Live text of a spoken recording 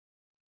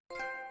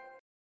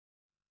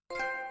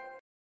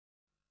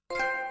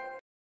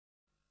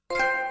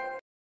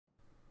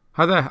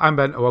Hi there, I'm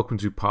Ben and welcome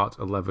to part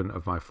 11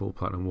 of my full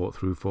platinum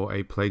walkthrough for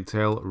A Plague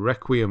Tale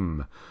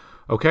Requiem.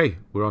 Okay,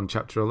 we're on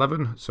chapter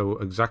 11, so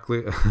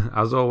exactly,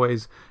 as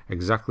always,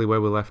 exactly where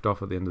we left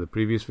off at the end of the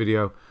previous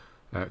video.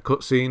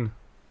 Cutscene,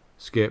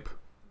 skip,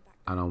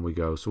 and on we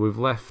go. So we've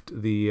left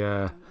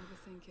the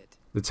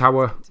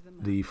tower,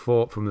 the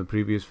fort from the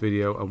previous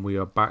video, and we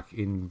are back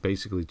in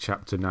basically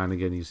chapter 9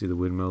 again. You see the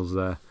windmills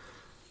there.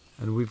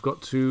 And we've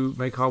got to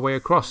make our way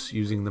across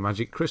using the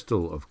magic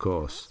crystal, of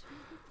course.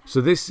 So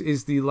this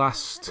is the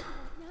last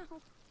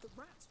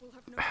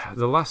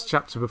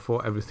chapter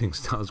before everything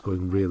starts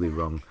going really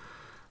wrong.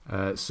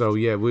 So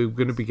yeah, we're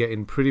going to be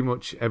getting pretty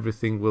much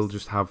everything. We'll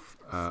just have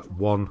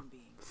one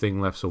thing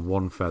left, so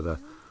one feather,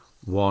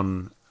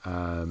 one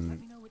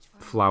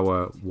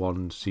flower,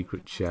 one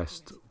secret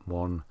chest,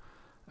 one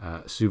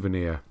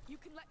souvenir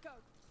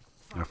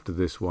after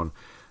this one.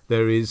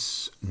 There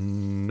is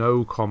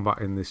no combat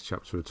in this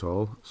chapter at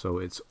all, so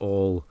it's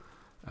all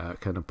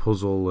kind of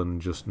puzzle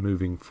and just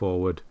moving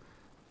forward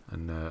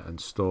and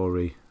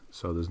story.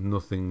 So there's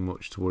nothing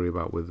much to worry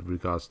about with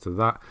regards to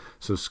that.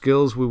 So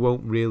skills we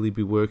won't really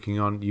be working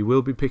on. You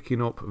will be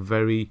picking up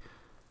very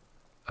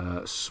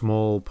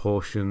small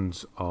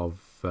portions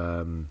of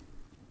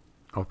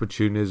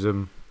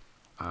opportunism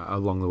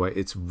along the way.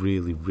 It's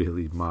really,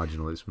 really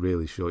marginal. It's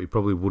really short. You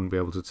probably wouldn't be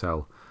able to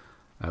tell.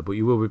 But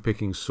you will be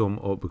picking some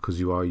up because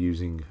you are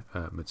using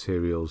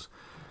materials.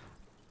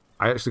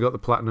 I actually got the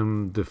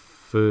platinum the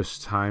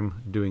first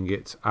time doing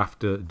it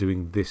after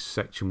doing this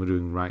section we're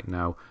doing right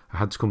now. I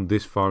had to come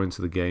this far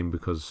into the game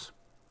because,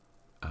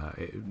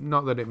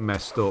 not that it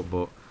messed up,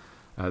 but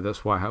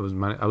that's why I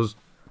was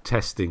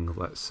testing,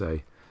 let's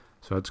say.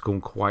 So I had to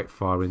come quite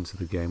far into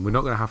the game. We're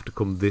not going to have to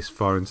come this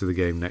far into the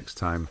game next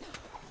time.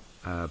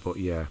 But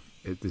yeah,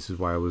 this is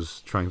why I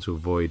was trying to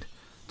avoid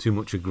too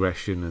much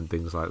aggression and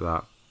things like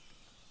that.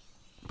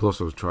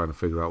 Plus I was trying to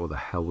figure out what the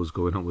hell was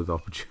going on with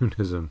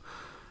opportunism.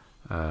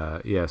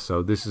 Yeah,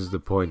 so this is the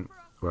point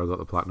where I got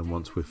the platinum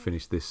once we've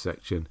finished this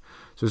section.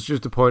 So it's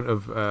just a point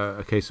of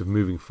a case of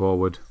moving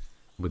forward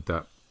with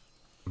that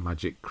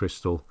magic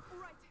crystal.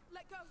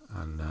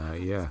 And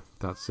yeah,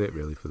 that's it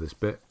really for this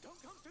bit.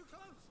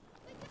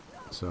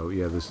 So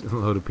yeah, there's a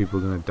load of people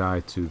going to die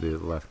to the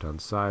left hand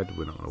side.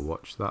 We're not going to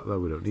watch that though,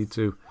 we don't need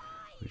to.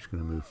 We're just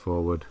going to move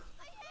forward.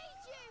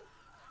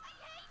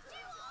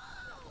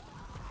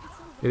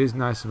 It is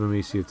nice of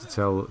Amicia to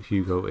tell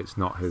Hugo it's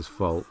not his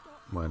fault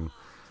when,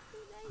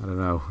 I don't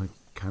know, it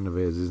kind of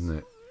is, isn't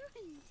it?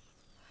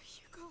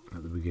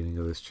 At the beginning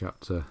of this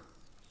chapter.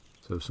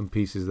 So some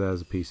pieces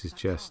there's a pieces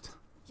chest.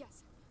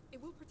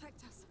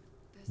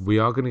 We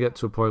are going to get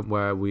to a point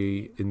where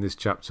in this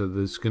chapter,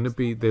 there's going to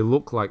be, they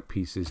look like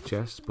pieces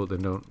chests, but they're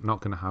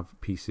not going to have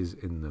pieces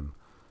in them.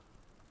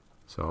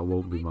 So I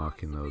won't be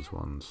marking those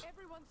ones.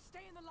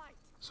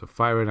 So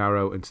fire an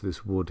arrow into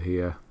this wood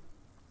here.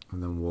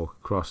 And then walk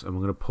across, and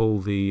we're going to pull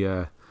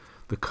the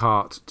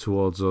cart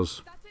towards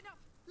us.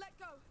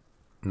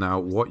 Now,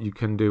 what you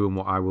can do and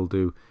what I will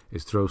do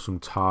is throw some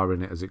tar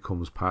in it as it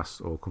comes past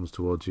or comes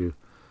towards you.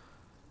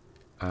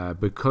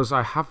 Because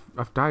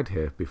I've died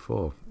here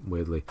before,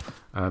 weirdly.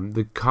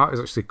 The cart is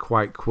actually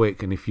quite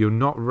quick, and if you're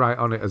not right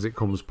on it as it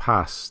comes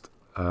past,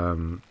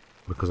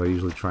 because I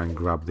usually try and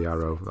grab the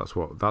arrow. That's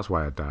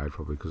why I died,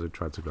 probably because I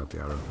tried to grab the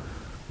arrow.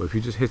 But if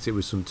you just hit it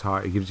with some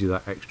tar, it gives you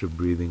that extra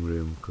breathing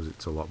room because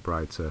it's a lot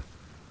brighter.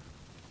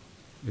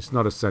 It's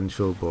not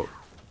essential, but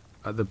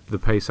at the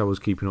pace I was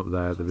keeping up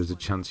there is a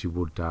chance you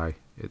would die.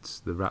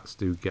 The rats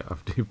do get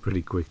off you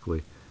pretty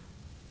quickly.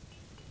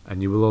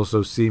 And you will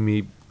also see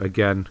me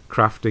again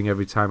crafting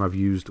every time I've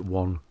used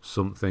one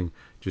something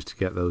just to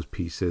get those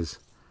pieces.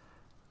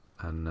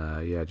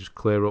 And yeah, just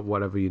clear up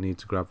whatever you need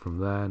to grab from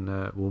there, and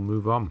we'll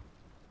move on.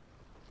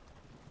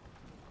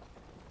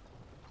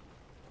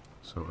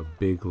 So a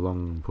big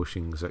long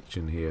pushing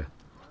section here,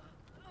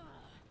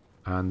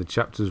 and the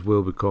chapters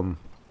will become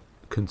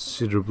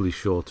considerably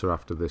shorter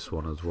after this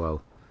one as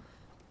well.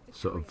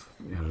 Sort of,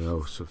 I don't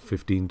know, so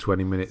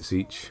 15-20 minutes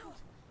each.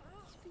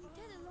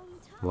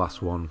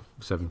 Last one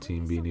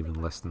 17 being even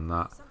less than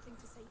that.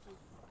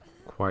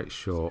 Quite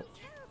short,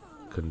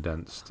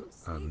 condensed,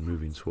 and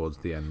moving towards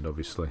the end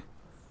obviously.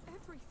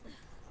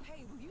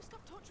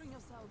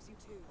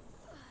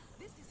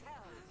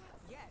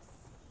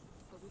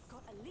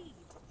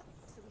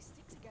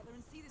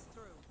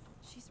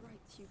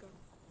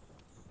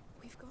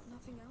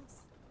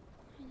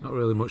 Not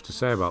really much to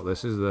say about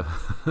this, is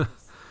there?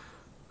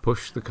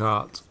 Push the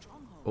cart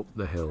up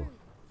the hill.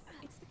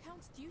 It's the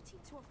Count's duty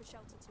to offer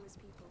shelter to his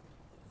people.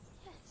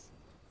 Yes.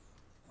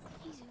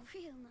 He's a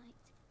real knight.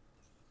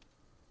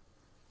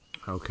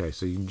 Okay,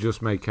 so you can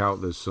just make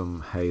out there's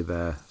some hay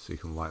there, so you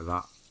can light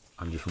that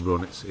and just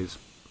run. It's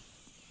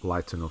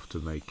light enough to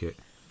make it,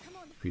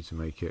 for you to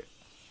make it.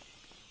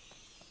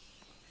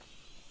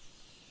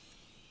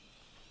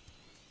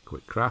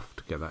 Quick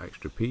craft, get that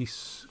extra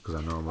piece, because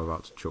I know I'm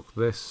about to chuck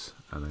this,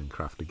 and then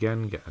craft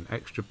again, get an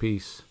extra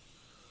piece.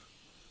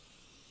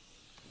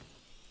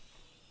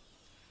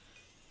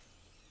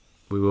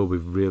 We will be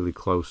really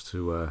close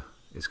to,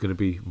 it's going to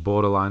be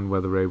borderline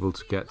whether we're able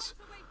to get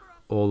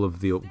all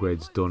of the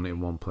upgrades done in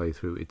one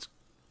playthrough.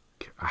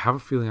 I have a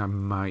feeling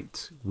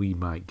we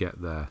might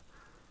get there.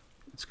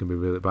 It's going to be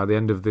really... By the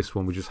end of this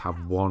one, we just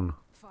have one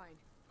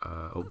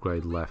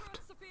upgrade left.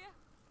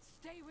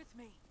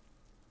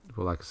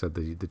 But like I said,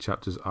 the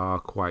chapters are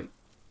quite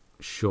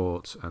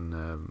short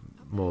and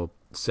more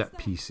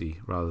set-piecey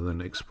rather than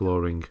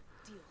exploring.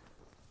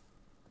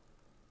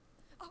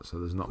 So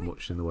there's not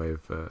much in the way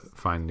of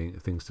finding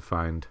things to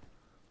find.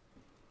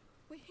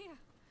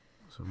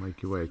 So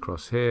make your way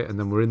across here, and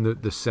then we're in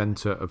the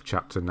centre of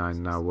chapter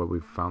 9 now, where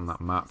we've found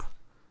that map.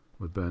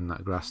 We burned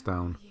that grass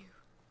down.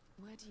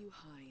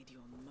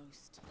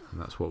 And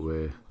that's what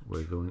we're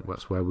going.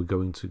 That's where we're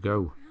going to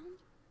go.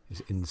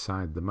 Is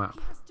inside the map.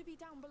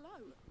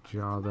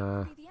 Jar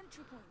there.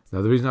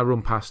 Now the reason I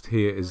run past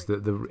here is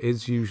that there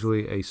is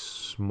usually a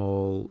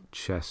small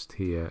chest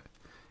here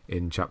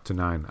in chapter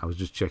 9. I was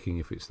just checking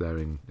if it's there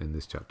in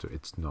this chapter.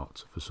 It's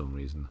not for some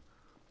reason.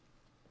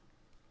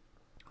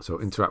 So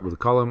interact with the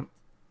column,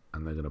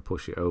 and they're going to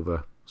push it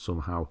over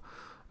somehow,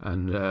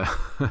 and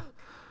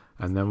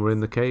and then we're in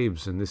the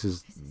caves, and this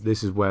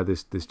is where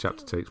this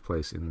chapter takes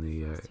place, in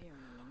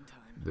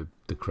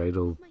the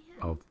Cradle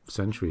of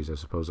Centuries. I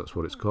suppose that's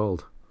what it's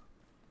called.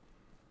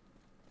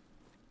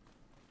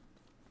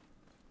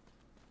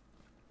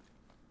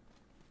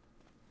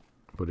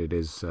 But it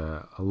is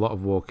a lot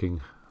of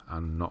walking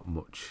and not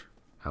much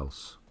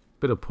else.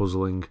 Bit of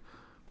puzzling,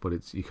 but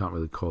you can't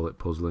really call it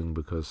puzzling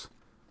because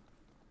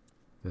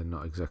they're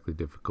not exactly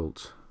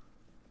difficult.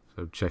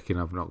 So checking,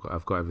 I've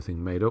got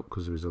everything made up,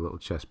 because there is a little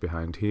chest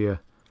behind here.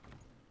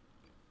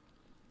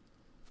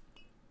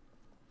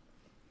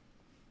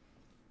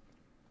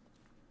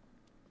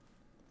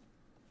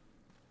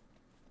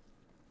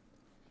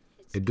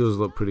 It does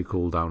look pretty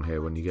cool down here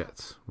when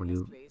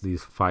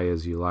these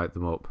fires, you light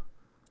them up.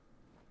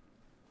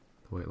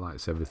 The way it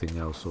lights everything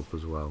else up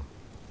as well.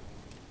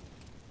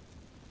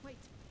 Wait,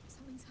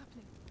 something's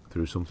happening.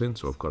 Through something,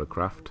 so I've got a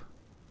craft.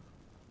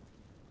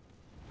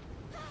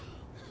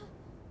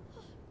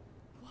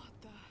 What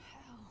the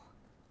hell?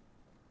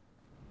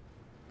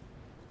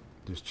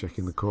 Just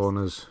checking the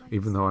corners,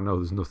 even though I know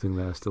there's nothing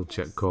there, still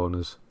check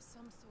corners.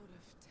 Some sort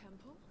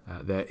of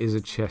temple? There is a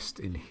chest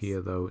in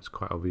here though, it's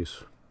quite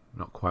obvious.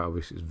 Not quite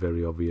obvious, it's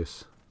very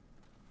obvious.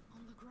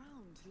 On the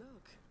ground,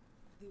 look.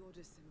 The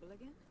order symbol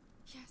again?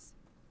 Yes,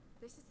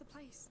 this is the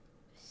place.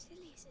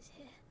 Basilius is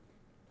here.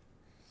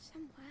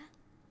 Somewhere.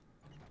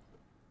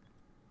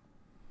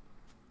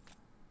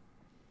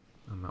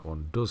 And that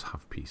one does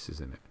have pieces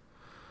in it.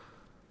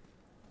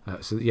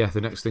 So yeah, the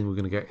next thing we're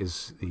going to get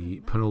is the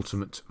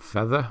penultimate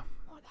feather.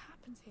 What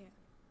happened here?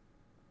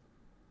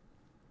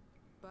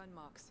 Burn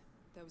marks.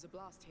 There was a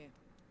blast here.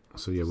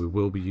 So yeah, we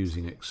will be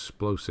using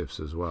explosives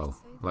as well.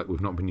 Like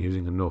we've not been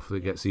using enough, that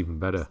gets even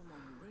better.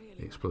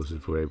 The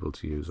explosives we're able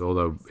to use,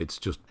 although it's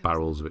just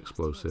barrels of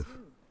explosive.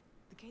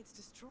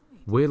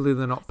 Weirdly,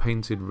 they're not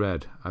painted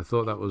red. I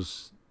thought it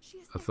was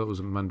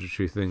a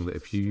mandatory thing that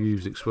if you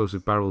use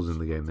explosive barrels in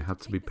the game, they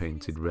had to be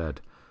painted red.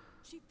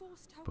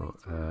 But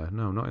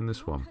no, not in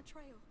this one.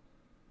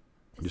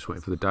 I'm just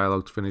waiting for the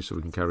dialogue to finish so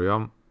we can carry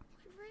on.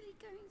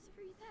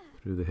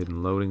 Through the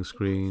hidden loading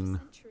screen.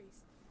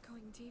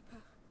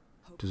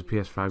 Does a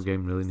PS5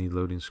 game really need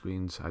loading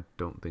screens? I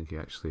don't think it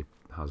actually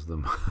has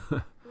them.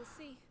 We'll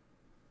see.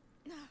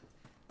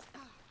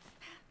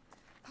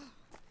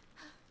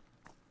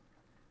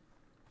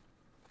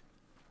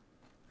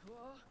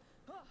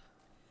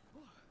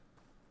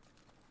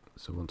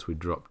 So once we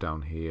drop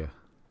down here,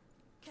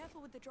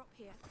 Careful with the drop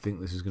here. I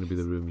think this is going to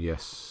be the room.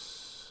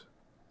 Yes.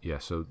 Yeah,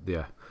 so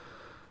yeah.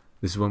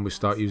 This is when we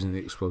start using the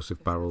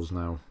explosive barrels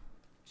now.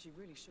 She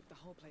really shook the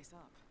whole place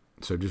up.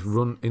 So just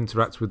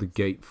interact with the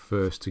gate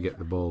first to get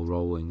the ball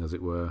rolling, as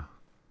it were.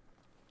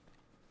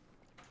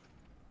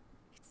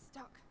 It's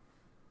stuck.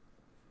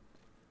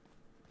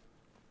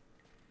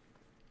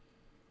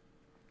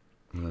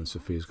 And then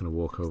Sophia's going to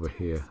walk over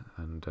here,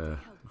 and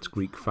it's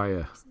Greek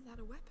fire. Isn't that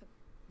a weapon?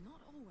 Not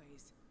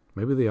always.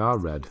 Maybe they are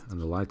red, and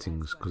the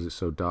lighting's because it's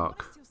so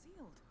dark.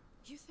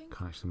 You think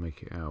Can't actually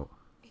make it out.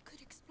 it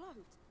could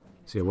explode?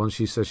 So yeah, once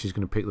she says she's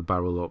going to pick the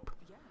barrel up,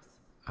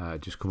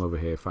 just come over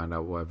here, find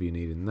out whatever you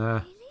need in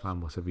there,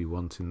 find whatever you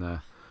want in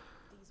there,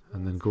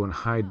 and then go and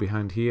hide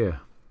behind here.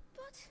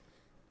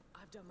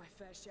 I've done my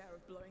fair share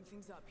of blowing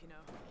things up, you know.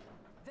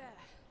 There.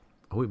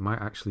 Oh, it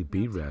might actually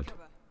be red.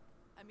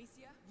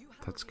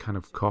 That's kind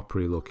of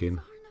coppery looking.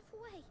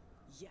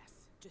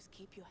 Yes, just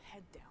keep your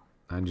head down.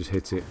 And just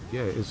hit it.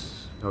 Yeah, it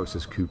is. Oh, it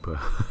says Cooper.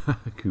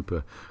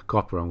 Cooper.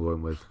 Copper I'm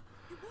going with.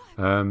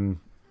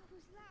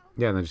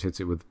 Yeah, and then just hits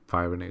it with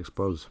fire and it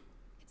explodes.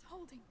 It's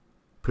holding.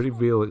 Pretty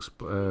real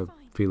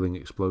feeling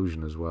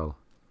explosion as well.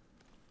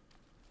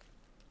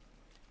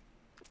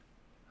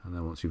 And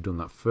then once you've done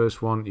that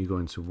first one, you're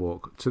going to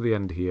walk to the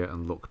end here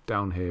and look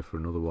down here for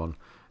another one.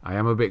 I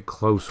am a bit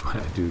close when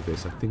I do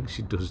this. I think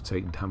she does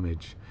take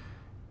damage.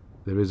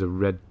 There is a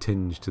red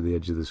tinge to the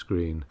edge of the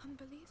screen.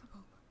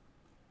 Unbelievable.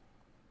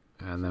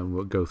 And then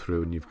we'll go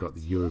through and you've got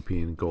the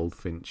European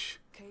goldfinch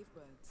Cave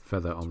birds.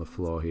 feather on the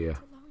floor here.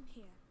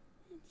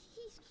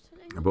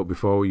 But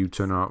before you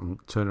turn around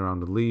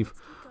and leave,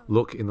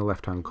 look in the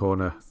left-hand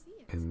corner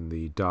in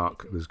the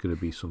dark. There's going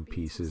to be some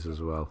pieces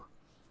as well.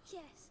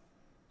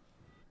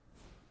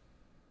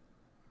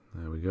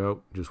 There we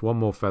go. Just one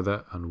more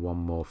feather and one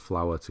more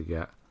flower to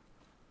get.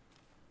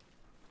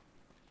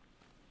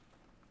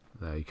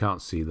 There, you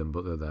can't see them,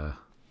 but they're there.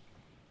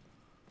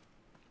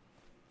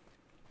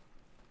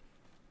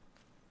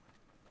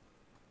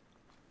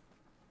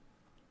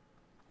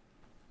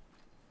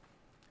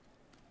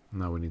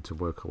 Now we need to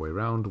work our way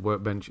around.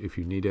 Workbench if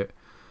you need it.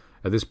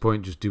 At this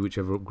point, just do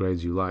whichever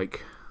upgrades you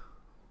like.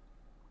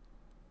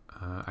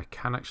 I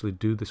can actually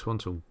do this one,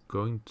 so I'm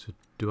going to...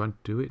 Do I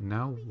do it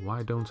now?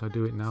 Why don't I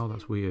do it now?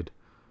 That's weird.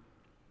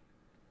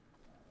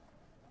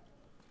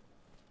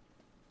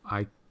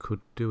 I could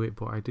do it,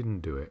 but I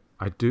didn't do it.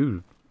 I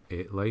do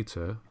it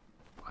later.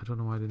 I don't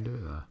know why I didn't do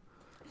it there.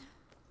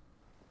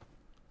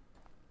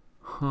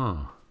 Huh.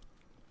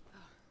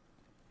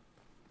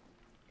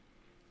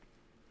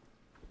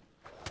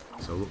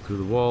 So look through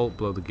the wall,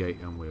 blow the gate,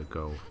 and we'll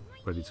go.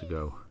 Ready to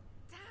go.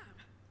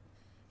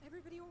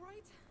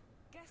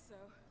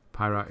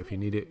 Pyrite if you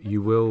need it.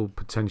 You will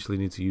potentially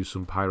need to use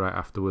some pyrite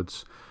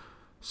afterwards,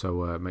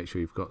 so make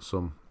sure you've got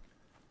some.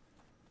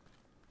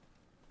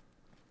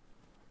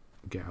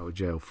 Get out of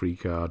jail free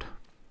card.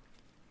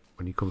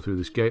 When you come through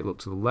this gate, look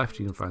to the left,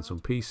 you can find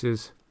some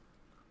pieces.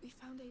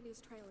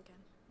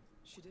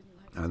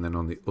 And then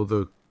on the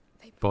other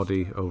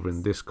body over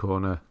in this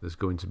corner, there's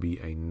going to be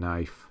a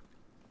knife.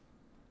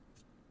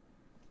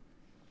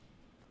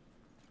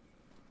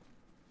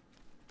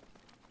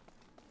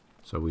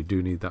 So we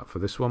do need that for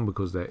this one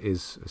because there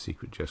is a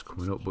secret chest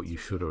coming up, but you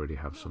should already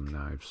have some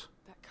knives.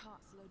 That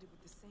cart's loaded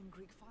with the same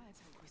Greek fire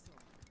tank we saw.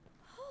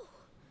 Oh,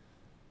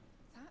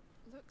 that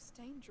looks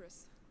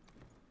dangerous.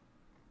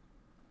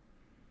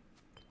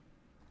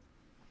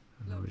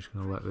 And then we're just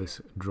going to let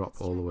this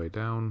drop all the way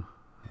down.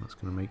 And that's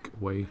going to make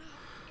way,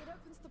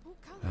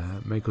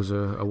 make us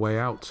a way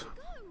out.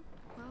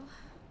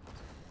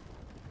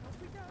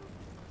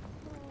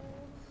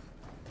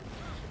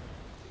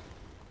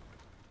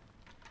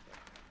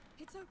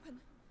 It's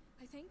open,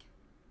 I think.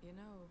 You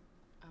know,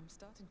 I'm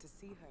starting to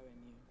see her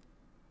in you.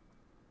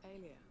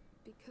 Alia.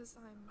 Because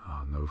I'm...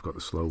 Oh no, we've got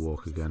the slow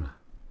walk again.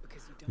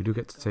 We do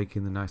get to take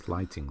in the nice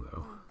lighting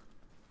though.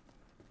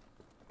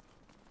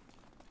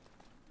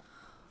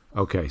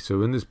 Okay,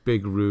 so in this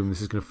big room,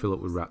 this is going to fill up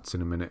with rats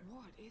in a minute.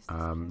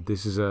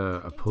 This is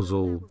a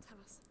puzzle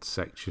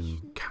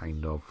section,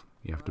 kind of.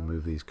 You have to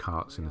move these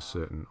carts in a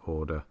certain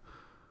order.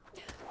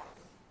 So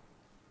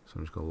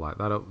I'm just going to light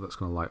that up. That's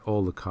going to light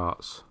all the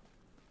carts.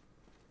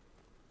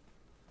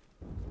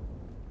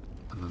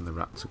 And then the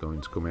rats are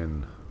going to come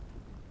in.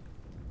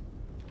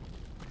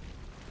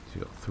 So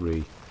you've got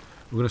 3.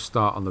 We're going to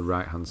start on the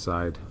right hand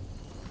side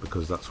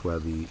because that's where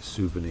the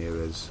souvenir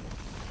is.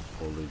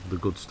 All the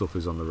good stuff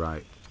is on the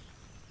right.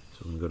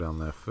 So I'm going to go down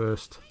there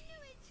first.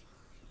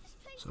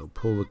 So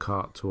pull the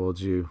cart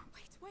towards you.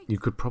 You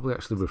could probably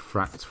actually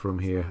refract from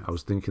here. I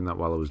was thinking that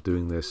while I was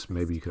doing this.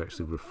 Maybe you could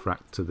actually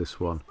refract to this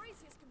one.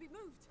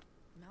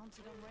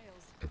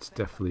 It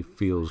definitely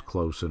feels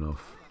close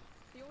enough.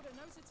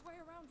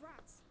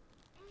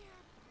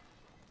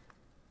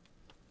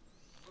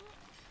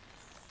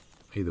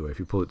 Either way, if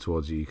you pull it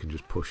towards you, you can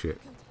just push it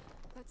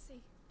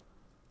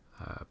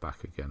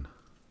back again.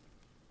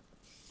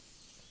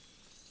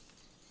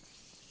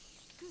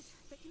 Good.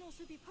 They can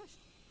also be pushed.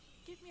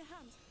 Give me a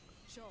hand.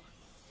 Sure.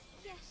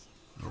 Yes.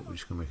 Oh, we're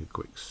just going to make a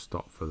quick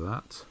stop for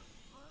that.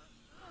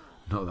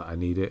 Not that I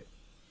need it,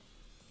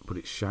 but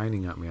it's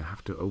shining at me. I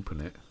have to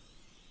open it.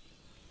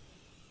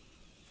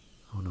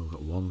 Oh no, we've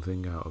got one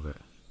thing out of it.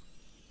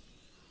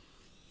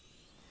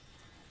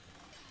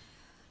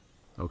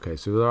 Okay,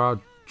 so there are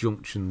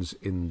junctions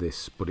in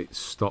this, but it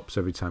stops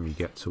every time you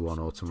get to one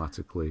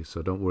automatically,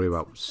 so don't worry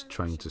about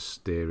trying to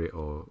steer it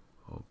or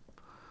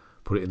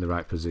put it in the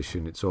right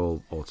position. It's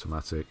all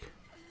automatic.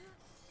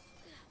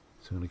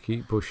 So I'm going to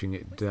keep pushing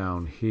it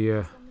down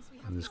here,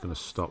 and it's going to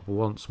stop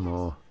once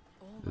more.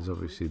 There's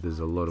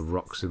a lot of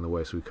rocks in the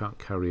way, so we can't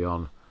carry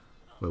on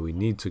where we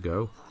need to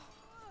go,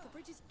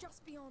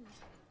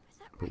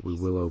 but we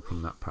will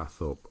open that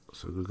path up.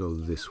 So we'll go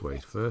this way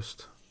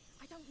first.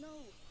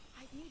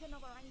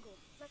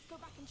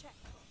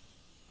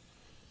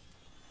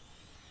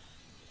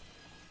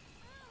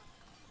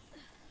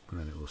 And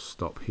then it will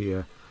stop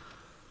here.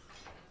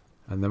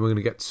 And then we're going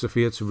to get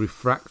Sophia to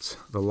refract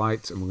the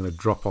light, and we're going to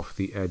drop off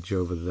the edge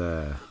over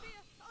there.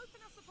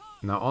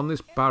 Now on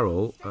this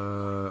barrel,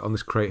 on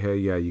this crate here,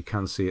 yeah, you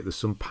can see it. There's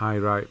some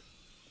pyrite,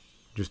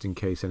 just in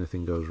case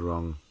anything goes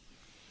wrong.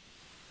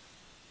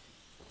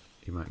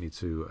 You might need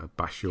to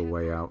bash your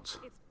way out.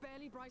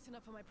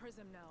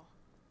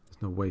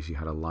 There's no way she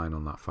had a line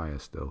on that fire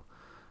still.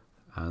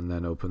 And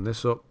then open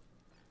this up.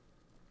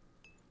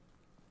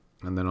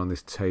 And then on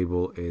this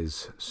table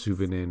is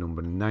souvenir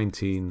number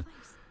 19.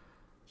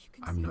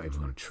 I'm not even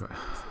going to try.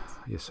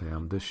 Yes, I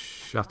am. The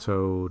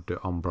Chateau de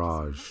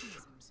Ombrage.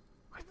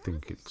 I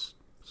think it's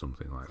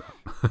something like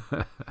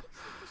that.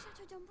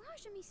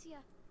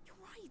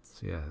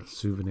 So yeah,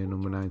 souvenir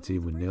number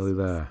 19. We're nearly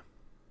there.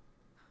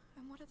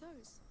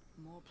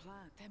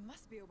 plan. There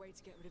must be a way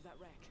to get rid of that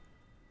wreck.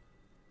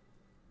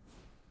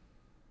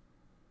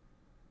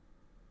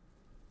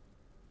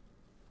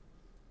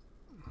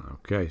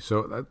 Okay,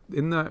 so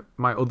in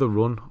my other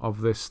run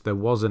of this, there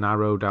was an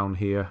arrow down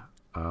here.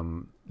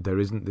 There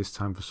isn't this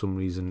time for some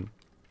reason.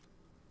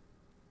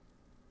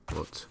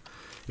 But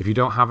if you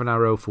don't have an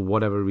arrow for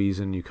whatever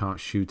reason, you can't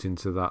shoot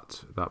into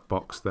that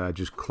box there,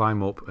 just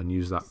climb up and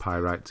use that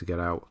pyrite to get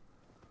out.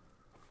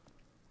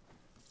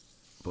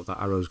 But that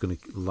arrow is going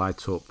to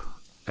light up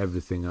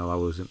everything,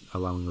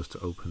 allowing us to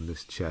open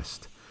this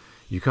chest.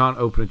 You can't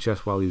open a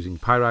chest while using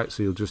pyrite,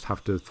 so you'll just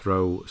have to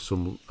throw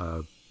some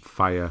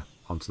fire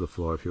onto the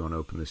floor if you want to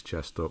open this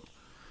chest up.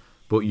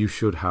 But you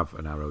should have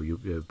an arrow,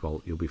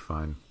 bolt, you'll be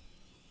fine.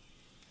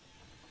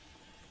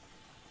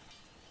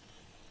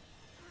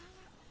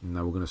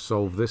 Now we're going to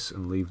solve this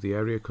and leave the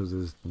area because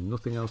there's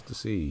nothing else to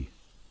see.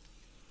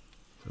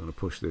 So I'm going to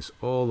push this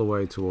all the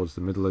way towards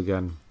the middle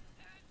again.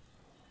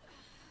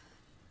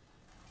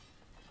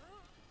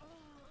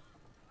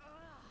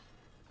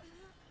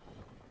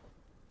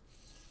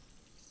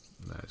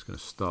 There, it's going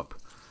to stop.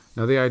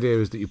 Now the idea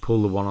is that you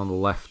pull the one on the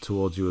left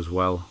towards you as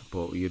well,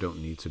 but you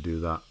don't need to do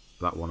that.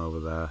 That one over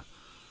there.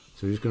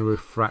 So you're just going to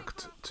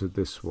refract to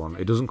this one.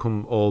 It doesn't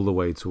come all the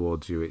way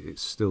towards you. It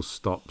still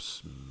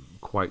stops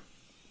quite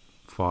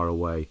far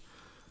away.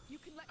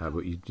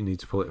 But you need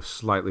to pull it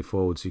slightly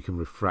forward so you can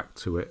refract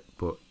to it.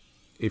 But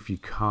if you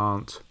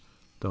can't,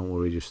 don't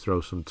worry. Just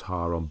throw some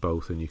tar on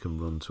both and you can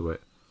run to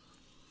it.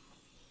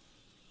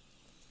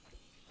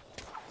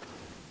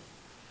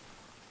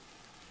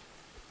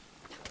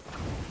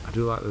 I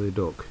do like that they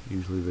duck.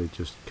 Usually they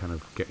just kind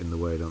of get in the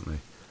way, don't they?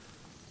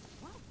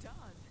 Well done.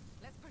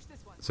 Let's push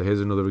this one. So here's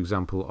another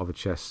example of a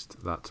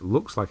chest that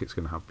looks like it's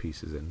going to have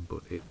pieces in,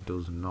 but it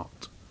does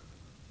not.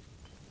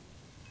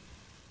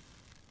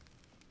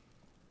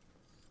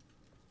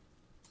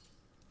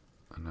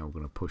 And now we're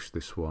going to push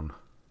this one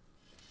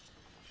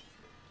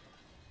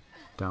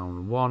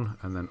down one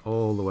and then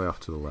all the way off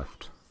to the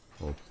left.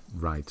 Or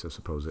right, I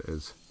suppose it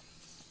is.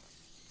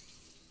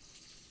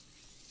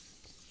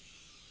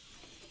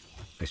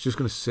 It's just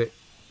going to sit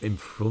in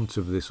front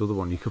of this other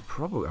one. You could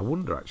probably, I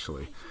wonder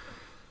actually,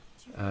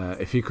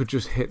 if you could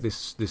just hit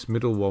this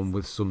middle one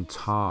with some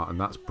tar, and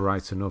that's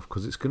bright enough,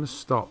 because it's going to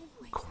stop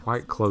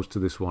quite close to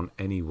this one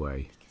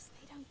anyway.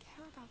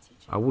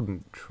 I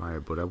wouldn't try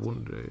it, but I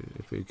wonder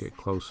if it get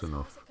close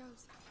enough,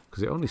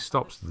 because it only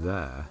stops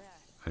there,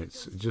 and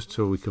it's just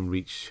till we can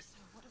reach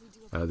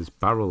this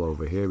barrel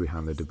over here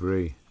behind the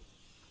debris.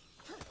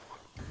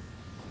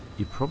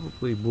 You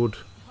probably would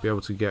be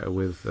able to get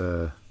with.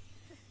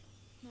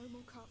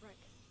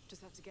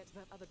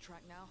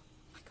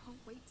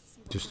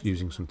 Just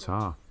using some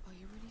tar.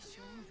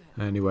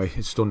 Anyway,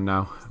 it's done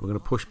now. We're going to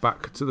push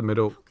back to the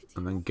middle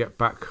and then get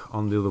back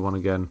on the other one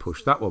again,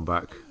 push that one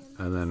back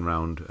and then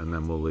round, and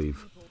then we'll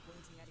leave.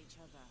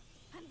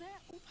 How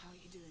are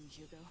you doing,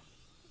 Hugo?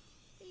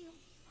 Feel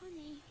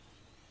funny.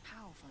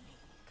 How funny?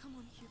 Come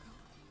on, Hugo.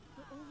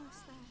 We're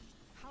almost there.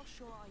 How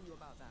sure are you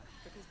about that?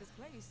 Because this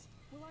place...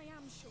 Well, I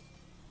am sure.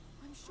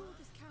 I'm sure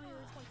this carrier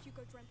is why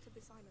Hugo dreamt of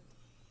this island.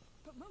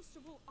 But most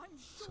of all, I'm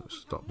sure So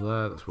stop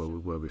there, that's where we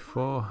were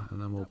before,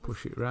 and then we'll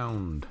push it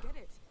round.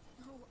 Forget it.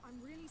 No,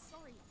 I'm really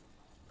sorry.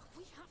 But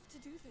we have to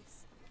do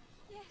this.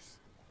 Yes.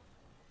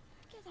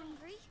 Get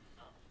angry.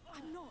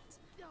 I'm not.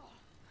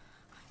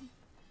 I'm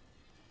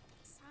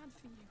sad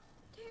for you.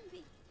 Don't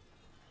be.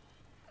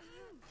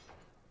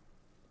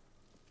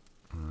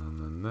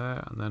 And then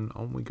there, and then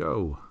on we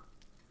go.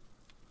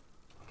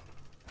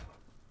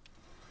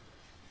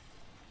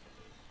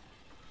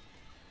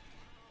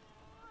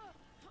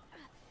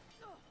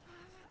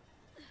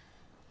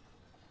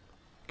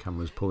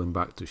 Camera's pulling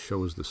back to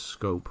show us the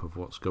scope of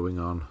what's going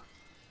on.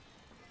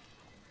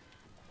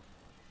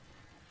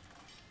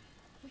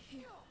 We're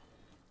here.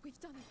 We've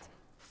done it.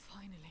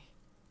 Finally.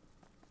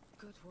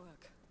 Good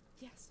work.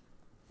 Yes.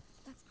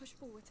 Let's push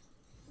forward.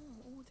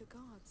 Oh, all the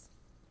guards.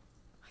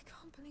 I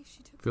can't believe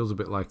she took... Feels a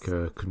bit like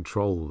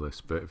Control,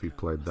 this bit, if you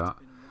played that.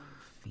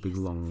 A big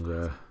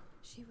long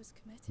She was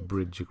committed.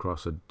 bridge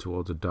across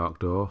towards a dark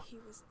door. He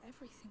was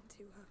everything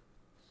to her.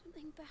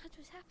 Something bad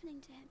was happening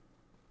to him.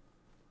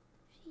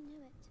 She knew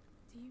it.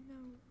 Do you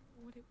know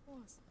what it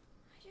was?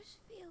 I just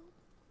feel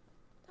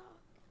dark.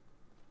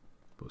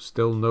 But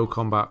still no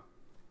combat.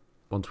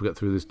 Once we get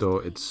through this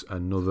door, it's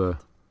another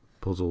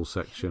puzzle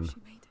section. She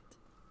made it.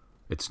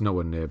 It's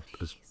nowhere near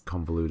as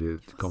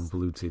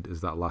convoluted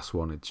as that last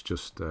one. It's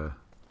just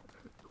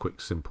quick,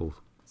 simple.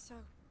 So,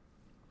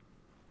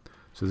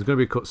 So there's going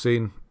to be a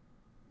cutscene.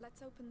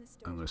 let's open this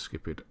I'm door. going to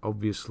skip it,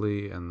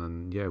 obviously, and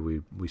then yeah,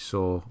 we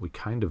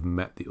kind of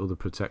met the other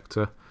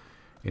protector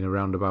in a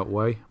roundabout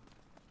way.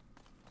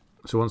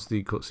 So once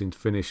the cutscene's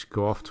finished,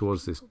 go off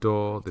towards this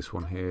door. This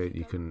one here,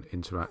 you can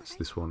interact.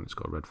 This one, it's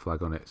got a red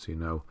flag on it, so you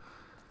know.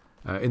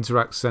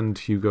 Interact, send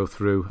Hugo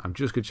through. I'm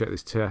just going to check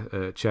this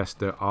chest.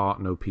 There are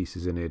no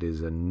pieces in it. It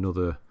is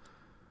another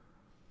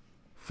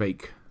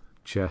fake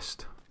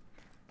chest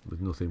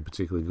with nothing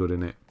particularly good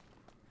in it.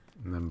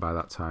 And then by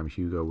that time,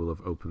 Hugo will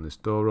have opened this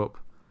door up.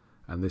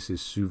 And this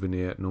is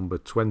Souvenir number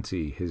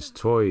 20, his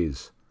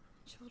toys.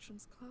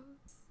 Children's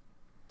clothes,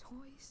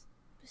 toys.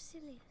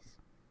 Basilius.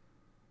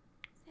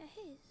 They're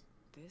his.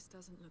 This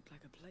doesn't look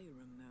like a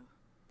playroom, though.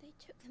 They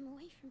took them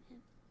away from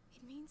him.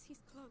 It means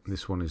he's close.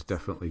 This one is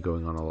definitely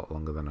going on a lot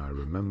longer than I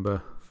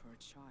remember. For a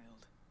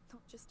child.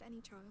 Not just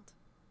any child.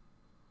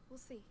 We'll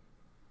see.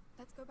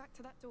 Let's go back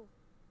to that door.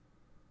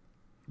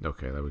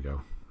 Okay, there we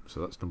go. So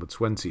that's number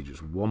 20,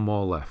 just one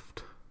more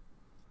left.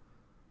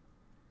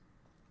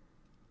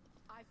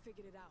 I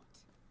figured it out.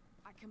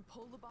 I can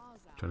pull the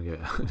bars out. Trying to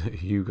get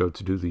Hugo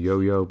to do the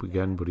yo-yo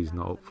again, but he's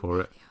not up for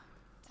it.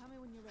 Tell me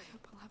when you're ready.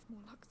 Hope I'll have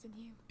more luck than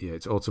you. Yeah,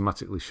 it's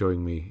automatically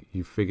showing me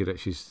you've figured it.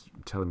 She's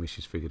telling me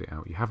she's figured it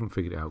out. You haven't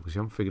figured it out because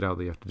you haven't figured out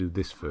that you have to do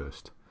this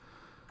first.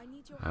 I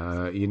need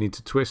your You need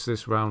to twist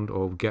this round,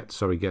 or get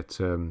Sophia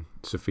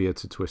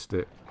to twist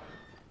it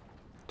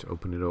to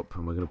open it up,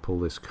 and we're going to pull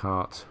this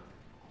cart.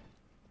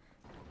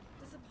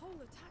 There's a pole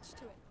attached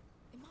to it.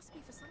 It must be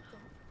for something.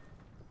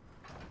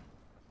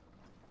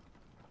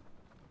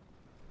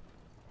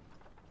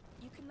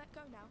 You can let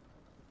go now.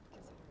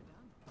 Consider it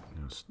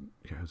done. Just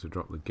get her to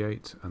drop the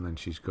gate, and then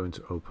she's going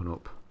to open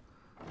up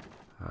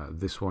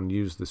this one.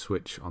 Use the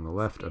switch on the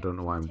left. I don't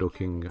know why I'm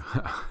ducking.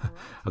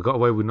 I got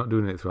away with not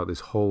doing it throughout this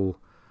whole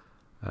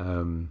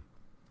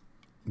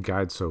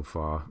guide so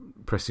far.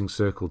 Pressing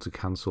circle to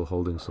cancel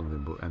holding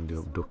something, but ending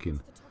up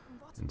ducking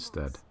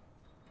instead.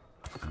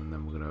 And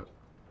then we're going to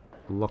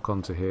lock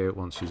onto here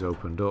once she's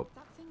opened up.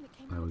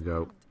 There we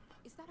go.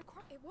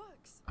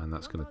 And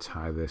that's going to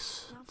tie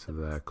this to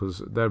there, because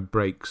they're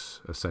brakes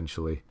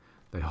essentially.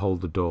 They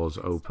hold the doors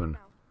open,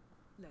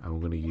 and we're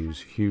going to use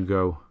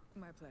Hugo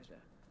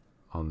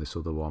on this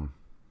other one,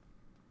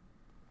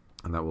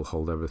 and that will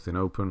hold everything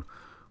open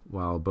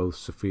while both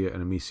Sophia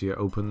and Amicia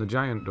open the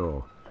giant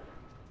door.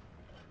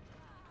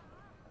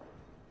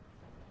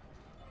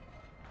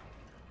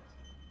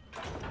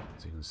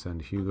 So you can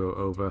send Hugo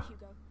over.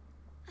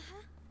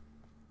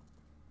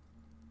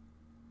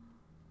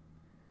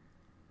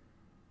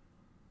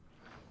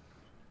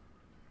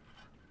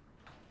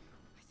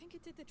 I think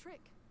it did the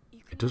trick.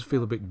 It does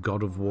feel a bit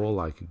God of War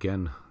like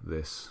again,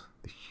 this.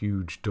 The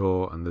huge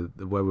door and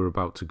the where we're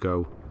about to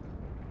go.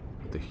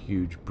 The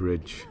huge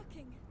bridge.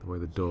 The way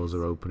the doors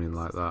are opening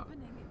like that.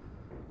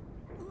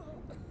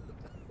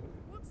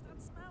 What's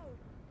that smell?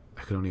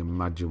 I can only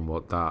imagine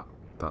what that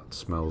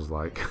smells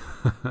like.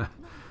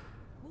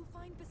 We'll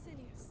find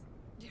Basilius.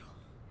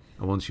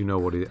 And once you know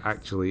what it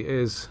actually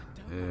is,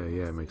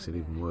 yeah, it makes it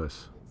even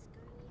worse.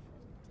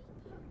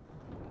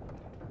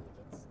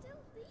 Still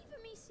leave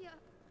Amicia.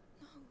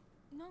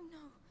 No.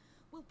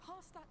 We'll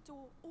pass that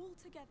door all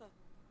together.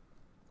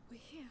 We're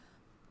here.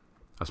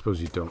 I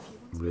suppose you don't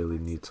really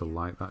need to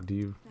light that, do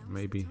you?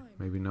 Maybe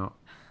not.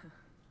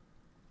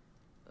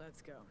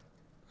 Let's go.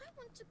 I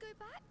want to go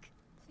back.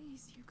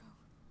 Please, Hugo.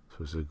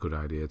 So it's a good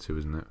idea too,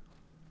 isn't it?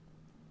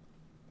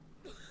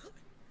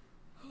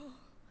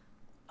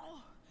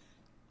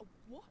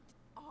 What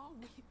are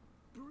we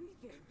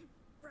breathing?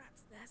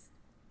 Rat's nest.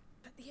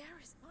 But the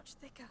air is much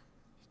thicker.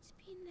 It's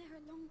been there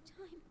a long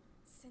time.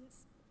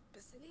 Since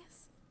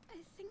Basilius? I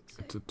think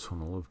so. It's a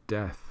tunnel of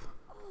death.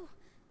 Oh,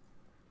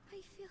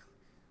 I feel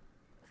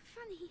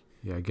funny.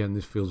 Yeah, again,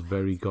 this feels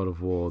very God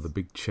of War. The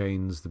big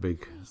chains, the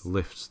big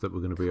lifts that we're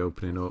going to be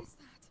opening up.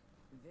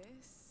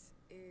 This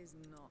is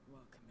not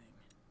welcoming.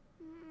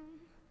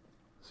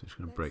 So it's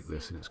going to break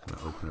this and it's going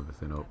to open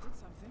everything up.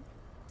 Something?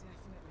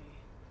 Definitely.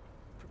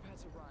 Prepare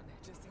to run,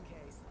 just in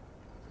case.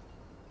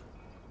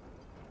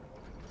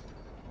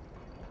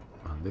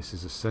 And this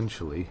is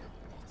essentially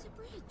It's a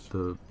bridge.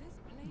 the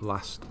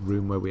last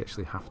room where we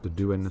actually have to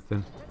do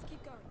anything. Let's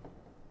keep going.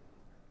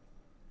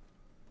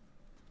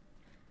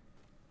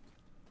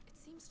 It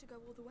seems to go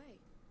all the way.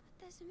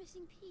 But there's a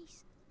missing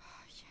piece.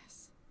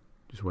 Yes.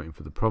 Just waiting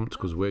for the prompt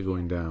because we're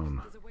going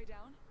down. There's a way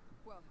down.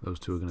 Well, Those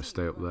two are going to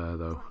stay up there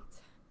though.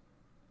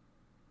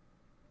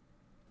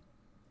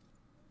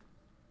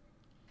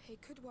 right.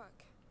 It could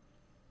work.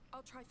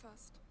 I'll try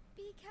first.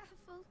 Be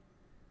careful.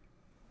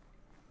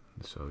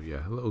 So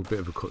yeah, a little bit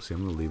of a cutscene.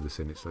 I'm going to leave this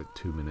in. It's like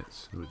 2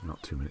 minutes.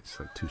 Not 2 minutes,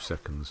 like 2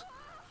 seconds.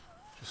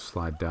 Just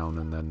slide down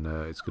and then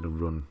it's going to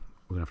run.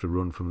 We're going to have to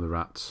run from the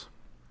rats.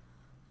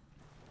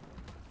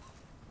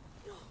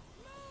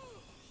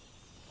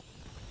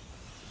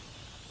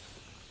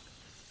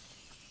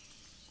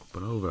 Up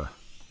and over. Are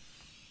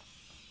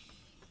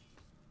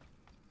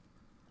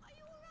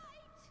you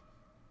alright?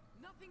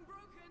 Nothing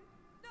broken.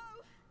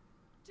 No.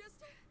 Just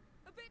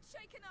a bit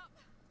shaken up.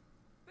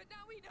 But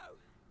now we know.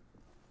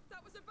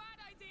 That was a bad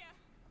idea.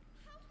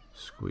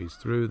 Squeeze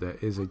through. There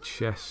is a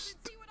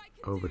chest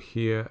over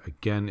here.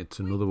 Again, it's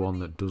another one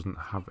that doesn't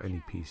have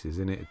any pieces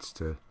in it. It's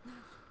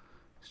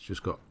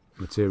just got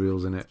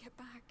materials in it. Get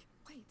back.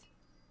 Wait.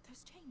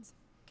 Those chains.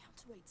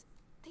 Counterweights.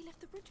 They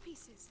left the bridge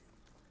pieces.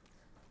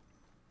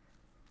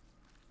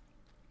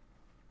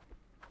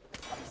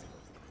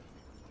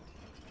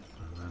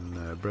 And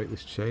then break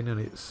this chain and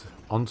it's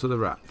onto the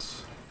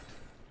rats.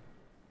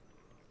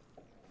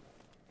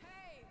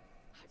 Hey!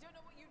 I don't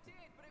know what you did,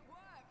 but it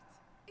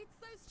worked. It's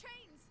those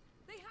chains.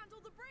 They handle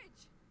the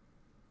bridge.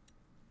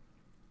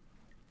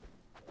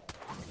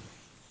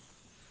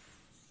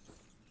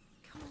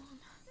 Come on.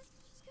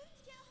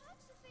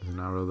 There's an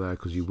arrow there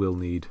because you will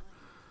need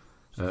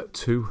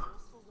 2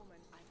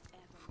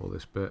 for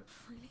this bit.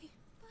 Really?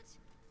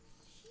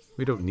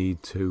 We don't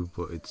need 2,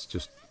 but it's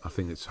just, I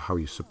think it's how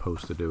you're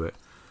supposed to do it.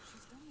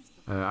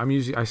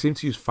 I seem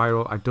to use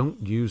fire. I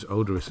don't use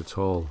odorous at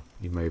all.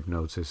 You may have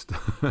noticed.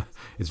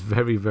 It's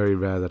very, very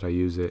rare that I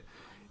use it.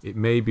 It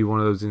may be one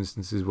of those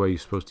instances where you're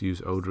supposed to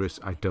use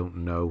odorous. I don't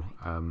know.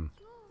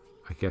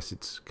 I guess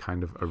it's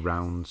kind of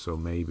around, so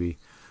maybe.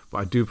 But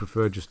I do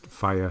prefer just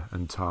fire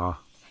and tar,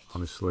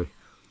 honestly.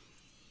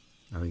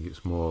 I think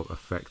it's more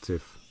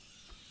effective.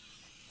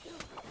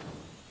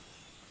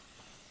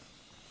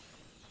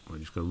 We're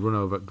just going to run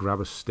over,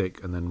 grab a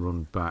stick, and then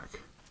run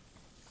back.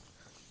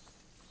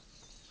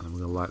 And I'm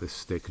going to light this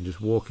stick and just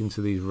walk into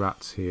these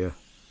rats here.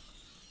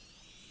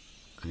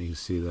 And you can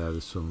see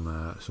there's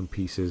some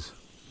pieces.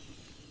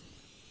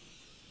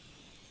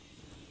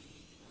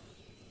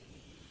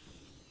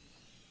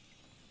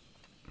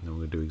 And then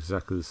we're going to do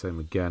exactly the same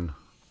again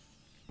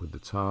with the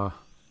tar.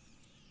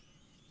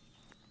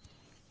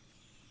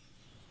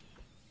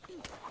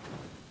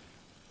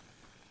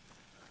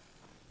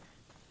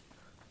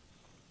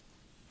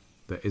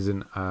 There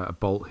isn't a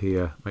bolt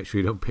here. Make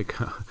sure you don't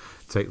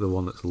take the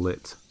one that's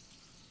lit.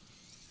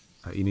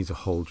 You need to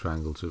hold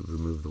triangle to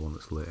remove the one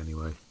that's lit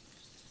anyway.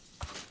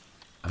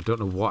 I don't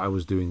know what I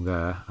was doing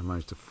there. I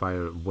managed to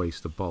fire and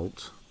waste a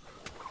bolt.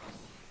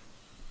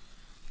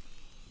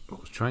 What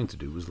I was trying to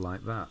do was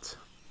like that.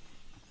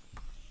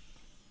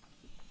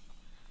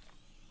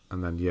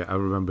 And then, yeah, I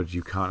remembered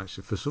you can't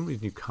actually... For some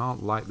reason, you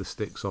can't light the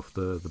sticks off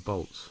the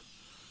bolts.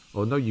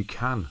 Oh, no, you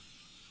can.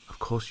 Of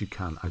course you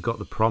can. I got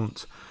the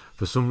prompt.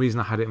 For some reason,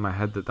 I had it in my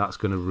head that that's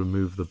going to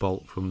remove the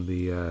bolt from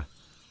the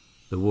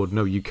wood.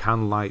 No, you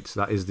can light.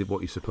 That is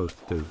what you're supposed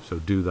to do. So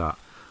do that.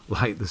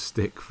 Light the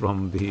stick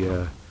from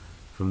the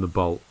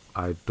bolt.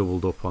 I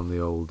doubled up on the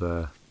old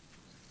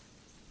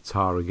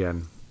tar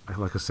again.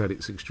 Like I said,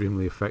 it's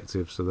extremely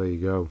effective. So there you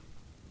go.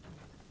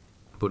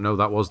 But no,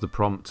 that was the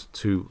prompt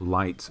to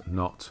light,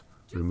 not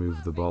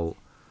remove the bolt.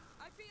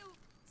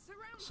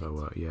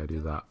 So yeah,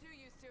 do that.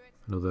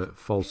 Another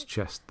false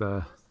chest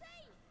there.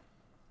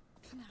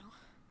 For now.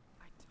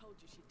 I told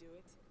you she'd do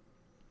it.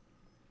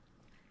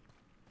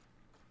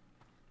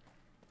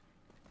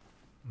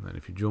 And then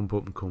if you jump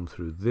up and come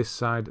through this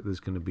side, there's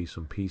going to be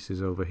some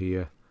pieces over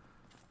here.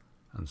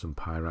 And some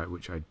pyrite,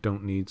 which I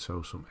don't need,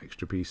 so some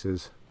extra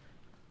pieces.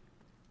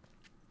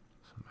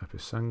 Some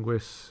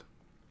episanguis.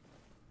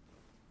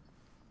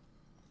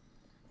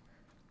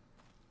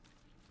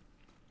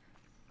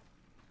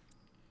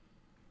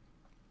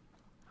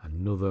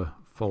 Another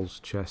false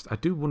chest. I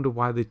do wonder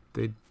why they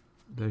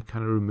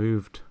kind of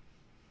removed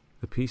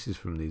the pieces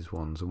from these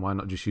ones, and why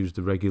not just use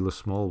the regular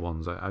small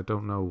ones. I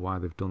don't know why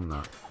they've done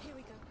that. Here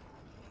we go.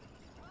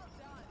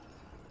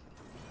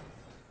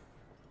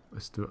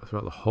 Let's do it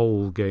throughout the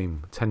whole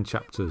game. 10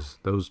 chapters.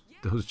 Those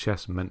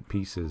chests meant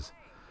pieces.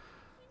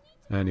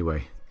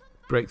 Anyway,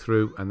 break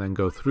through and then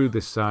go through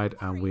this side,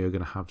 and we are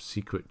going to have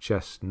secret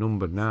chest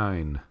number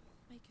 9.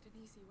 Make it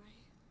an easy way.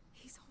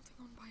 He's holding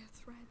on by a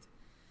thread.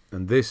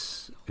 And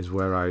this is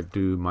where I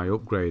do my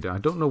upgrade. I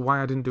don't know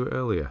why I didn't do it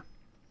earlier.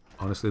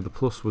 Honestly, the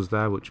plus was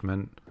there, which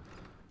meant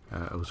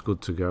it was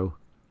good to go.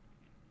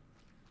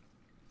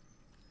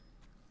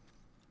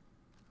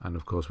 And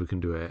of course, we can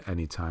do it at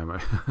any time.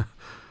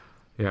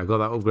 Yeah, I got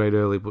that upgrade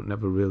early, but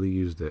never really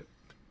used it.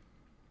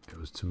 It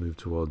was to move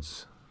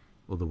towards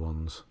other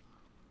ones.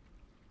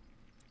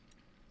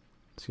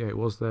 So yeah, it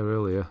was there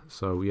earlier.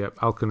 So yeah,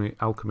 alchemy.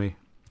 I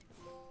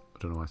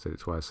don't know why I said it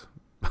twice.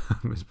 I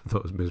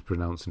thought I was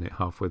mispronouncing it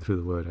halfway through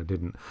the word. I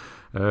didn't.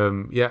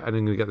 Yeah, and I'm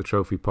going to get the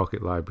trophy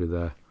pocket library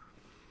there.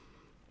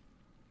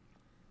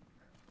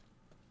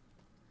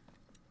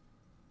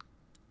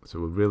 So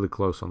we're really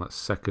close on that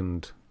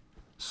second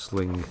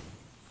sling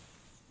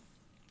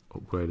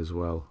upgrade as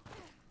well.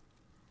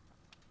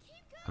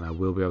 And I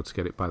will be able to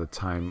get it by the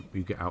time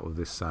you get out of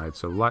this side.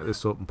 So light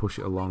this up and push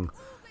it along.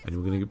 And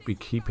we're going to be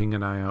keeping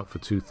an eye out for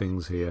 2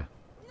 things here.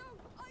 No,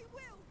 I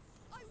will.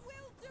 I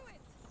will do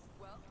it.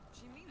 Well,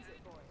 she means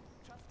it, boy.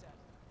 Trust her.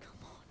 Come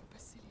on,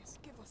 Basilius,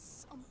 give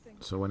us something.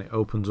 So when it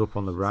opens up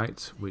on the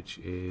right, which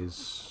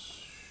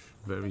is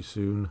very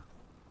soon,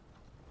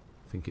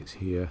 I think it's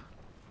here.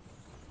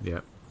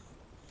 Yep.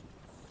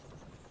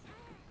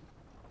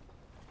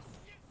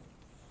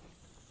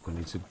 We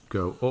need to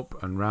go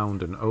up and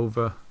round and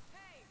over.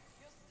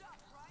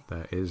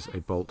 There is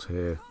a bolt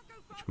here,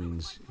 which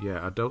means,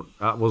 yeah,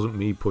 that wasn't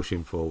me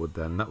pushing forward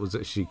then. That was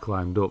that she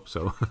climbed up.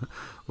 So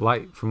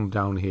light from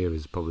down here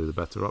is probably the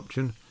better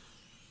option.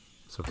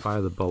 So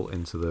fire the bolt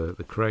into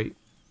the crate.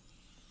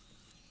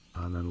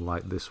 And then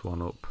light this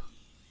one up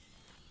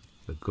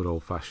the good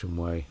old-fashioned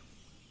way.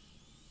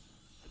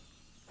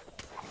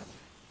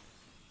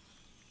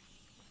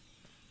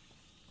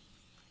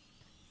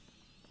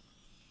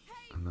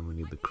 And then we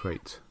need the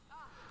crate.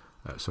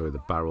 Sorry,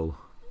 the barrel.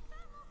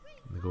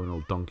 They're going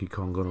all Donkey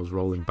Kong on us,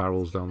 rolling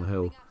barrels down the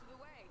hill.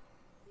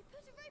 We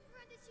put a rope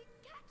around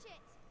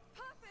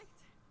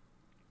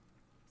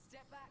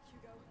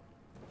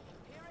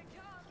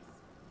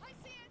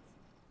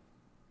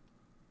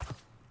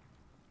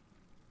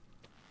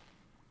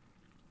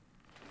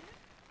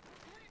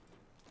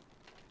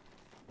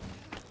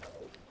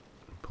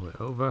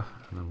over,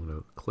 and I'm going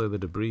to clear the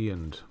debris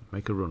and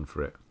make a run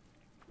for it.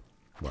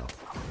 Well,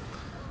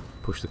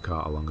 push the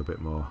cart along a bit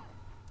more.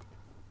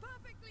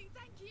 Perfectly,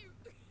 thank you.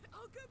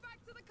 I'll go back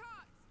to the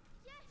cart.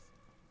 Yes,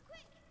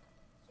 quick,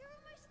 you're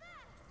almost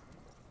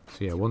there.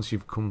 So yeah, once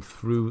you've come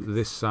through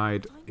this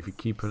side, if you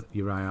keep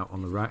your eye out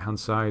on the right hand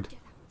side,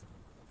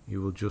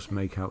 you will just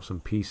make out some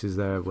pieces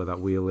there where that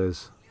wheel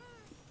is.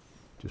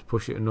 Just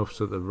push it enough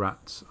so the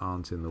rats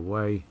aren't in the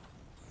way,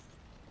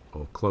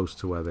 or close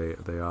to where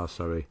they are,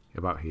 sorry,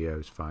 about here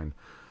is fine,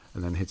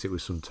 and then hit it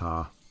with some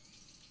tar.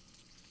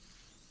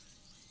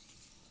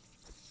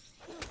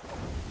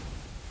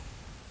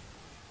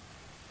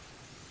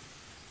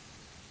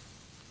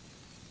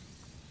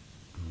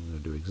 I'm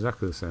going to do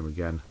exactly the same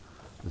again.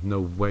 There's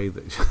no way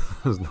that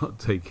she's not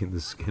taking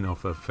the skin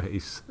off her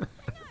face.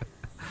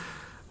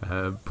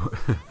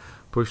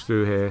 Push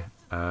through here.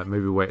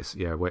 Maybe wait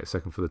a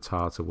second for the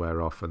tar to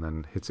wear off, and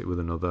then hit it with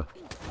another.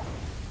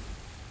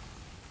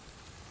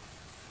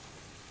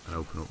 And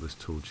open up this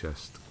tool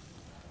chest.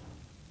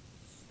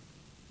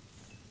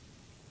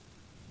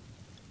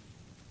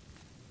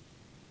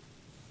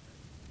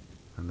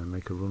 And then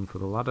make a run for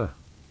the ladder.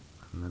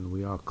 And then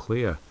we are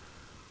clear.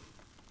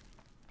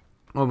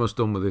 Almost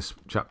done with this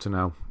chapter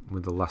now,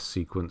 with the last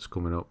sequence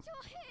coming up,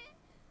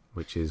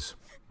 which is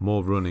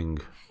more running,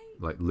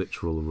 like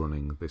literal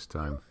running this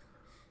time.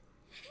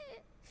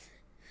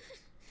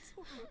 It's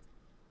alright.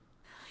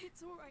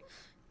 It's alright.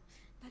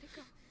 Let it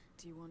go.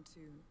 Do you want to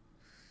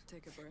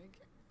take a break?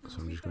 So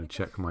I'm just going to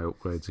check my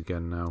upgrades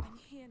again now. I'm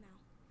here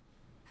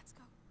now. Let's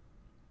go.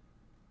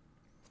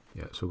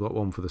 Yeah, so I've got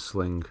one for the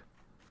sling,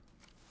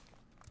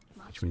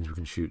 which means we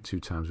can shoot 2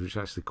 times, which is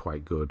actually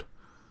quite good.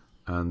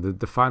 And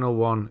the final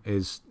one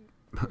is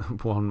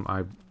one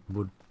I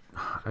would...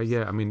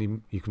 yeah, I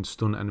mean, you can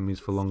stun enemies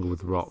for longer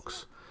with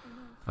rocks.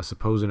 I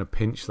suppose in a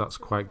pinch that's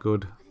quite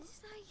good,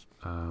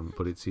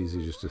 but it's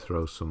easy just to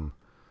throw some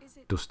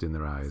dust in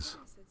their eyes.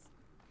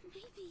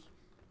 Maybe.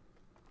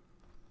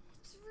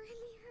 It's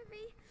really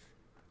heavy.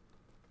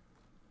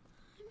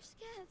 I'm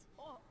scared.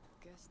 Oh,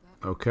 guess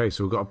that. Okay,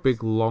 so we've got a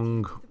big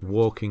long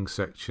walking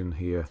section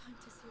here. Time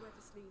to see where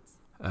this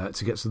leads.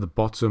 To get to the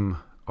bottom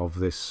of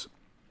this,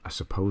 I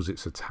suppose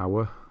it's a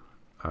tower,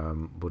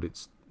 but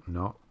it's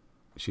not.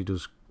 She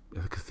does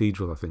a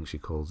cathedral, I think she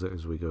calls it,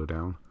 as we go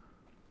down.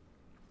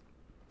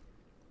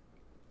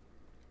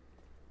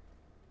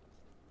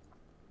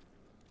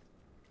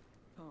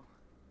 Oh,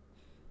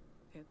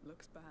 it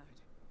looks bad.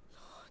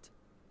 Lord.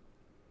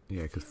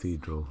 Yeah,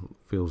 cathedral.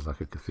 Feels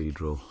like a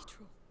cathedral.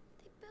 Cathedral.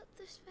 They built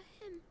this for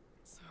him.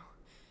 So,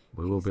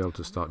 We will be able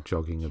to start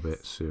jogging a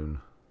bit soon.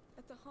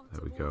 At the heart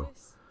There of we all go.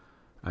 this,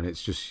 And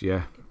it's just,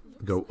 yeah, it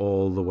looks go like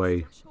all the a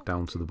way special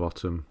down to the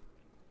bottom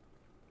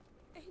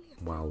alien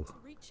while failed to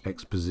reach him.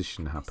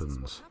 exposition This is what happens.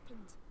 but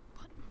happened.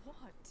 what?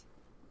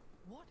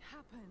 What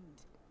happened?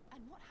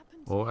 And what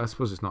happened? Or I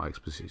suppose it's not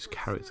exposition, it's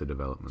character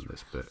development,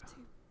 this bit. Have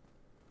to.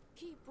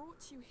 He brought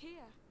you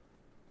here.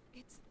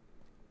 It's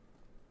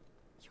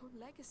your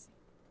legacy.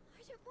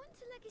 I don't want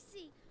a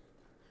legacy.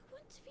 I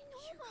want to be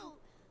normal.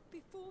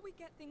 Before we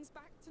get things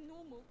back to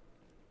normal,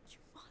 you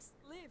must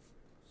live.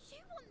 You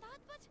want that,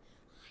 but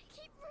I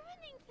keep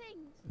ruining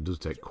things. It does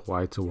take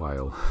quite a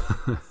while.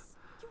 You're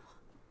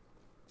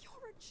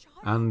a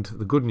child. And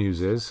the good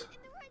news is, In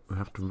the right we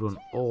have to city run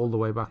too. all the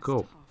way back It's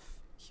up. tough,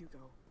 Hugo.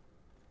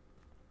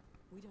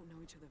 We don't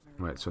know each other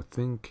very Right, so I well.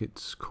 think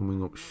it's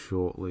coming up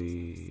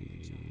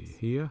shortly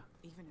here.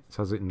 Even if It's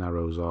as it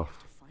narrows we have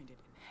off. to find it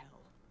in hell.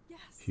 Yes.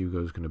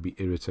 Hugo's going to be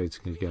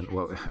irritating again.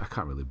 Well, I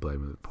can't really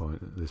blame him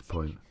at this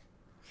point.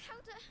 How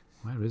do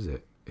Where is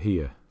it?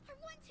 Here. I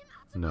want him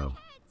out of No. my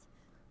head?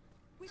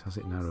 It's as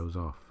it narrows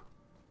off.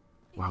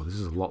 Wow, this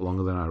is a lot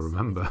longer than I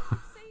remember.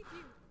 Save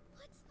you.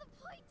 What's the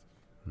point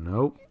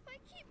Nope. if I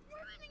keep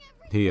ruining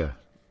everything? Here.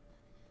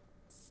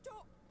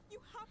 Stop. You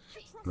have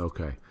to trust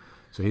Okay.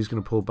 So he's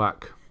going to pull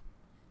back,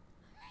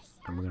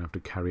 and we're going to have to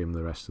carry him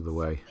the rest of the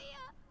way.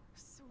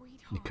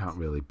 Sweetheart. You can't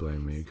really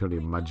blame me. You can only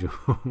imagine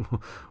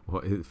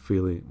what the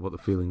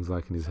feeling's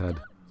like in his head.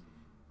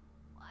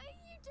 Why are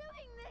you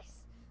doing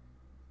this?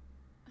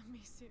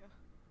 Amicia,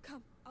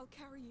 Come, I'll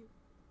carry you.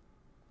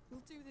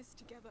 We'll do this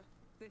together.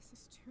 this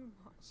is too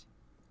much.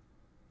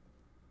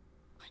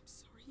 I'm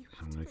sorry you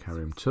have I'm to going go to carry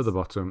through him this. to the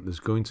bottom. There's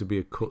going to be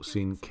a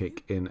cutscene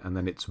kick in, and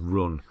then it's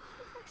run.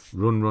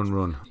 Run, run,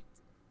 run.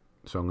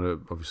 So I'm going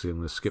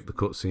to skip the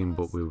cutscene,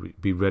 but we'll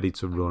be ready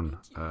to run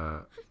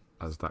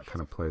as that kind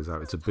of plays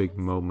out. It's a big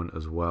moment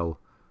as well.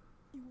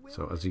 You will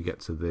So as live. you get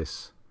to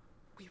this,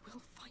 We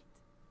will fight.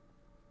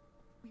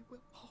 We will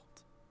hold.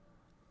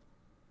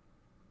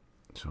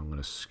 so I'm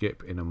going to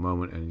skip in a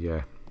moment, and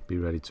yeah, be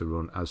ready to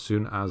run as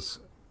soon as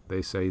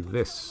they say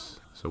this.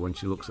 So when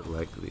she looks at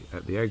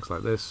the eggs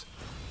like this,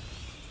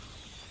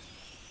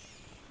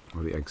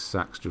 or the egg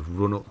sacs, just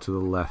run up to the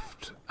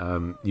left.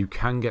 You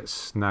can get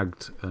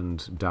snagged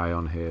and die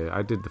on here.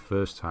 I did the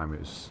first time.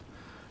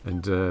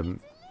 And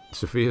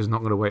Sophia's not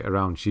going to wait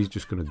around. She's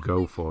just going to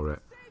go for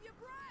it.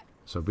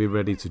 So be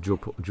ready to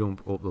jump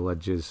up the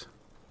ledges.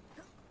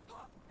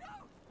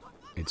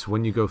 It's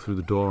when you go through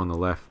the door on the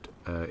left,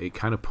 it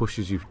kind of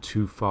pushes you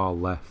too far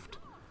left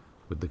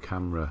with the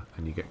camera,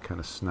 and you get kind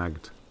of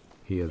snagged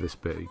here. This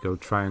bit, you go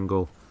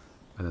triangle,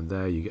 and then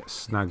there you get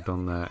snagged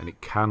on there, and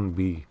it can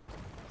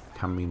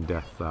mean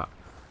death. That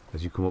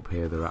as you come up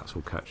here, the rats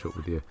will catch up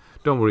with you.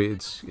 Don't worry,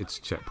 it's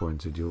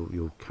checkpointed.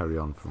 You'll carry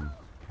on from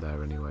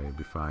there anyway. It'll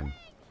be fine.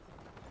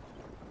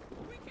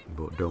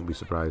 But don't be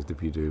surprised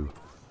if you do.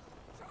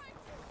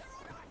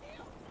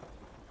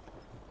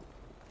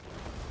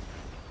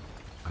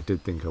 I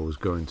did think I was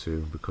going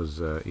to, because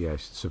yeah,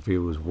 Sophia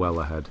was well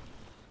ahead.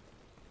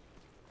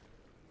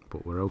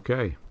 But we're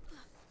okay.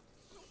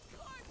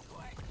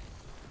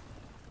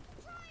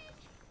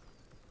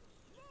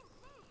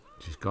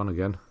 She's gone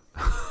again.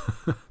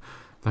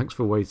 Thanks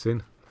for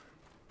waiting.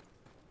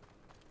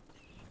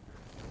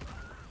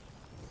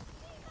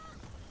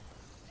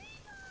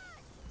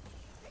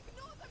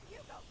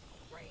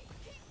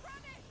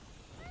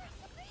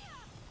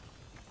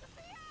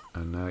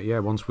 And yeah,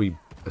 once we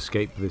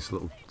escape this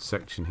little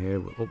section here,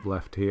 we're up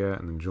left here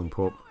and then jump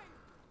up,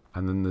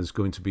 and then there's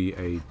going to be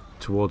a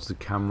towards the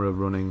camera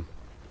running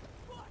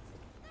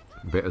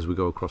bit as we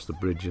go across the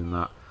bridge and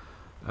that.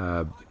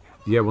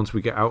 Yeah, once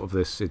we get out of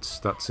this,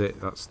 that's it.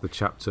 That's the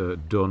chapter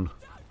done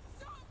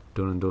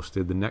and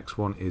dusted. The next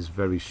one is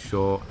very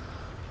short.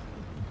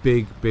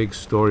 Big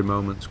story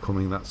moments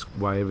coming. That's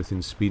why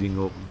everything's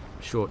speeding up.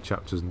 Short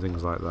chapters and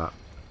things like that.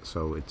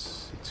 So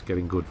it's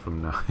getting good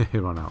from now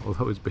here on out.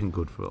 Although it's been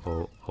good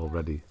for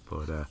already.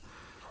 But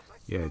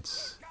yeah,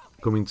 it's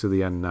coming to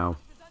the end now.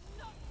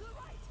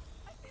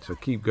 So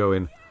keep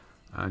going.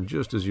 And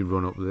just as you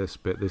run up this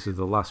bit, this is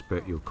the last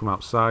bit. You'll come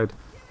outside.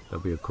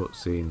 There'll be a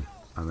cutscene.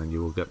 And then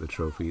you will get the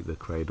trophy, the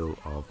Cradle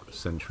of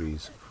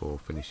Centuries, for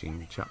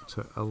finishing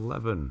chapter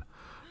 11.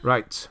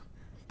 Right.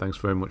 Thanks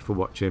very much for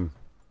watching,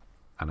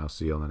 and I'll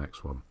see you on the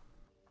next one.